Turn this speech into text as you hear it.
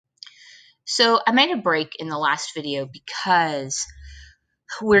So I made a break in the last video because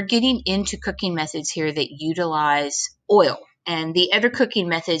we're getting into cooking methods here that utilize oil, and the other cooking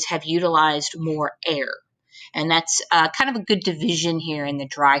methods have utilized more air. And that's kind of a good division here in the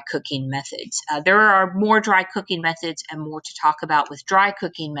dry cooking methods. There are more dry cooking methods and more to talk about with dry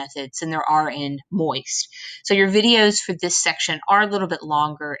cooking methods than there are in moist. So your videos for this section are a little bit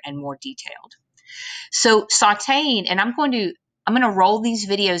longer and more detailed. So sauteing, and I'm going to roll these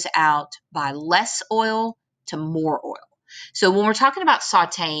videos out by less oil to more oil. So when we're talking about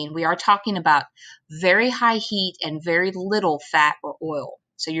sauteing, we are talking about very high heat and very little fat or oil.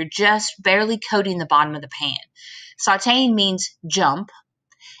 So you're just barely coating the bottom of the pan. Sauteing means jump,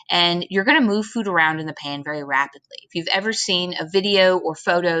 and you're going to move food around in the pan very rapidly. If you've ever seen a video or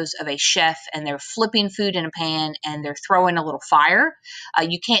photos of a chef and they're flipping food in a pan and they're throwing a little fire,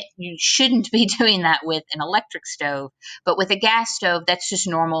 you shouldn't be doing that with an electric stove. But with a gas stove, that's just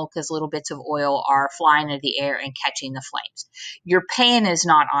normal because little bits of oil are flying into the air and catching the flames. Your pan is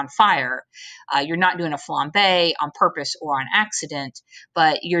not on fire. You're not doing a flambe on purpose or on accident,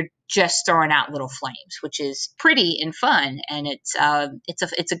 but you're just throwing out little flames, which is pretty and fun, and it's a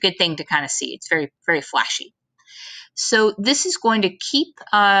good thing to kind of see. It's very, very flashy. So this is going to keep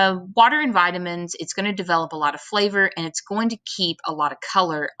water and vitamins. It's going to develop a lot of flavor, and it's going to keep a lot of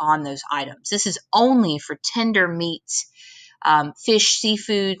color on those items. This is only for tender meats, fish,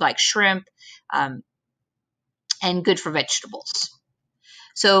 seafood like shrimp, and good for vegetables.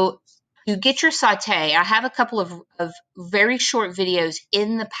 So to get your saute, I have a couple of very short videos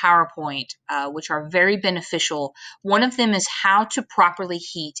in the PowerPoint, which are very beneficial. One of them is how to properly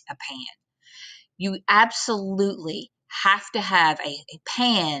heat a pan. You absolutely have to have a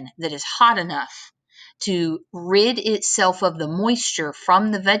pan that is hot enough to rid itself of the moisture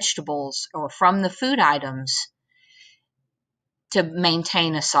from the vegetables or from the food items to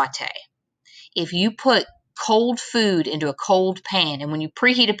maintain a saute. If you put cold food into a cold pan, and when you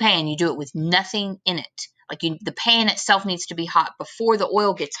preheat a pan, you do it with nothing in it. The pan itself needs to be hot before the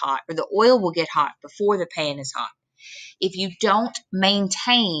oil gets hot, or the oil will get hot before the pan is hot. If you don't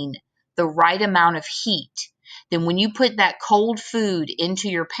maintain the right amount of heat, then when you put that cold food into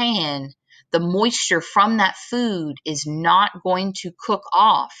your pan, the moisture from that food is not going to cook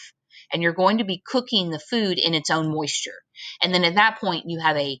off, and you're going to be cooking the food in its own moisture. And then at that point, you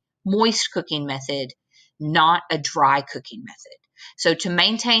have a moist cooking method, not a dry cooking method. So to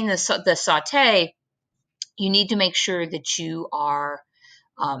maintain the saute, you need to make sure that you are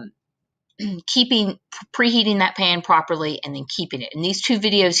preheating that pan properly and then keeping it. And these two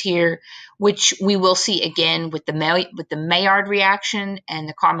videos here, which we will see again with the Maillard reaction and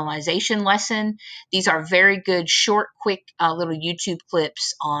the caramelization lesson, these are very good, short, quick little YouTube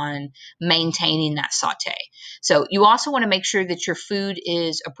clips on maintaining that saute. So you also want to make sure that your food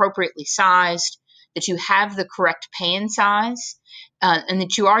is appropriately sized, that you have the correct pan size, and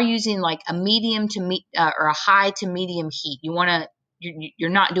that you are using like a medium to or a high to medium heat. You're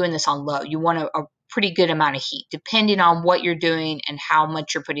not doing this on low. You want a pretty good amount of heat, depending on what you're doing and how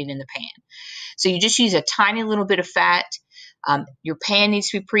much you're putting in the pan. So you just use a tiny little bit of fat. Your pan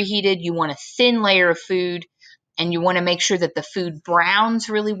needs to be preheated. You want a thin layer of food, and you want to make sure that the food browns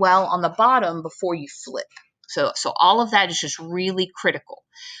really well on the bottom before you flip. So all of that is just really critical.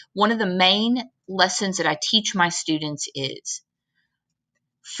 One of the main lessons that I teach my students is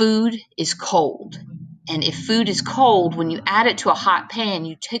food is cold. And if food is cold, when you add it to a hot pan,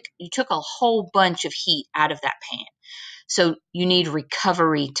 you took a whole bunch of heat out of that pan. So you need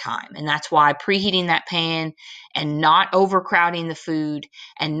recovery time. And that's why preheating that pan and not overcrowding the food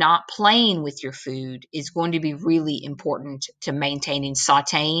and not playing with your food is going to be really important to maintaining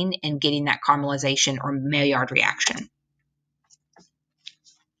sauteing and getting that caramelization or Maillard reaction.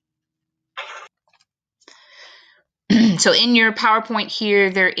 So in your PowerPoint here,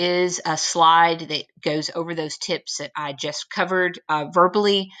 there is a slide that goes over those tips that I just covered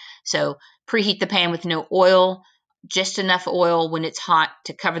verbally. So preheat the pan with no oil, just enough oil when it's hot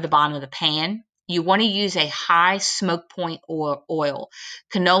to cover the bottom of the pan. You want to use a high smoke point oil.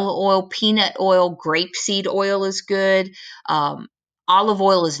 Canola oil, peanut oil, grapeseed oil is good. Olive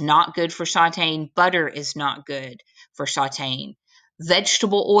oil is not good for sauteing. Butter is not good for sauteing.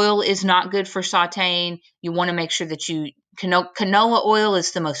 Vegetable oil is not good for sauteing. You want to make sure that canola oil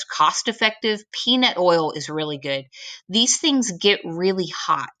is the most cost effective. Peanut oil is really good. These things get really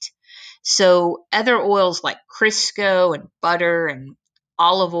hot. So other oils like Crisco and butter and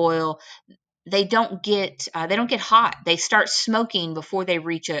olive oil, they don't get hot. They start smoking before they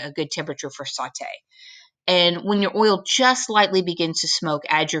reach a good temperature for saute. And when your oil just lightly begins to smoke,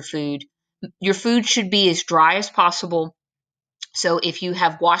 add your food. Your food should be as dry as possible. So if you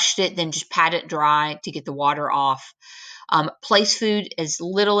have washed it, then just pat it dry to get the water off. Place food as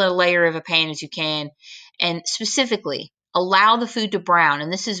little a layer of a pan as you can, and specifically allow the food to brown.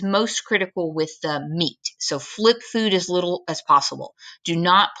 And this is most critical with the meat. So flip food as little as possible. Do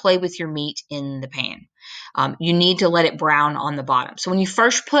not play with your meat in the pan. You need to let it brown on the bottom. So when you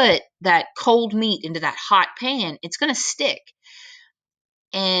first put that cold meat into that hot pan, it's going to stick.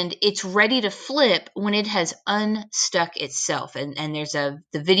 And it's ready to flip when it has unstuck itself. And there's the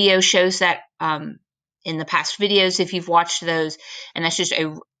video shows that in the past videos, if you've watched those, and that's just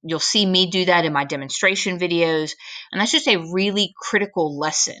you'll see me do that in my demonstration videos. And that's just a really critical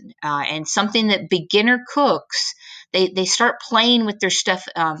lesson, and something that beginner cooks, they start playing with their stuff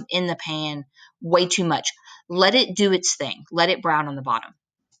in the pan way too much. Let it do its thing. Let it brown on the bottom.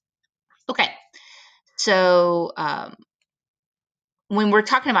 Okay, so when we're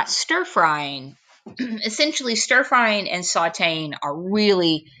talking about stir frying, essentially stir frying and sauteing are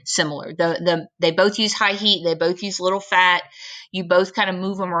really similar. They both use high heat. They both use little fat. You both kind of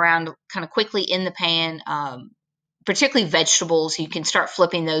move them around kind of quickly in the pan. Particularly vegetables, you can start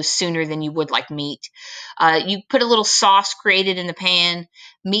flipping those sooner than you would like meat. You put a little sauce created in the pan.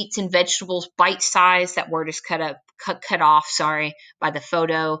 Meats and vegetables, bite-sized. That word is cut off. Sorry, by the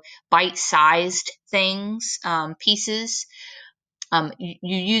photo. Bite-sized things, pieces. You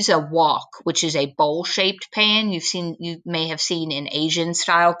use a wok, which is a bowl-shaped pan. You may have seen in Asian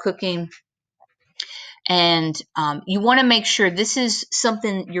style cooking. And you want to make sure this is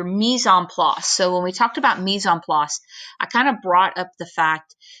something, your mise en place. So when we talked about mise en place, I kind of brought up the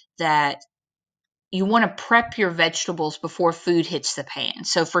fact that you want to prep your vegetables before food hits the pan.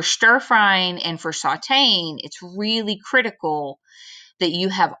 So for stir frying and for sauteing, it's really critical that you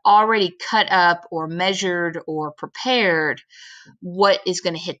have already cut up or measured or prepared what is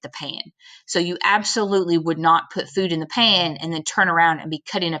going to hit the pan. So you absolutely would not put food in the pan and then turn around and be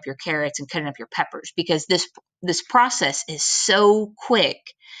cutting up your carrots and cutting up your peppers, because this process is so quick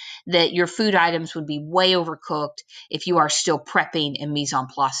that your food items would be way overcooked if you are still prepping and mise en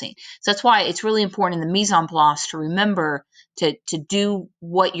placing. So that's why it's really important in the mise en place to remember to do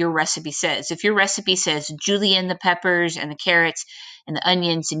what your recipe says. If your recipe says julienne the peppers and the carrots and the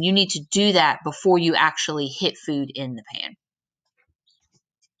onions, and you need to do that before you actually hit food in the pan.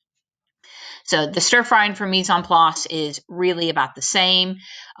 So the stir frying for mise en place is really about the same.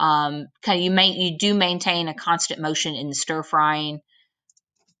 You do maintain a constant motion in the stir frying.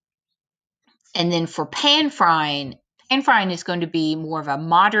 And then for pan frying is going to be more of a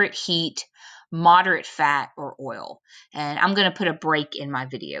moderate heat, moderate fat or oil. And I'm going to put a break in my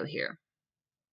video here.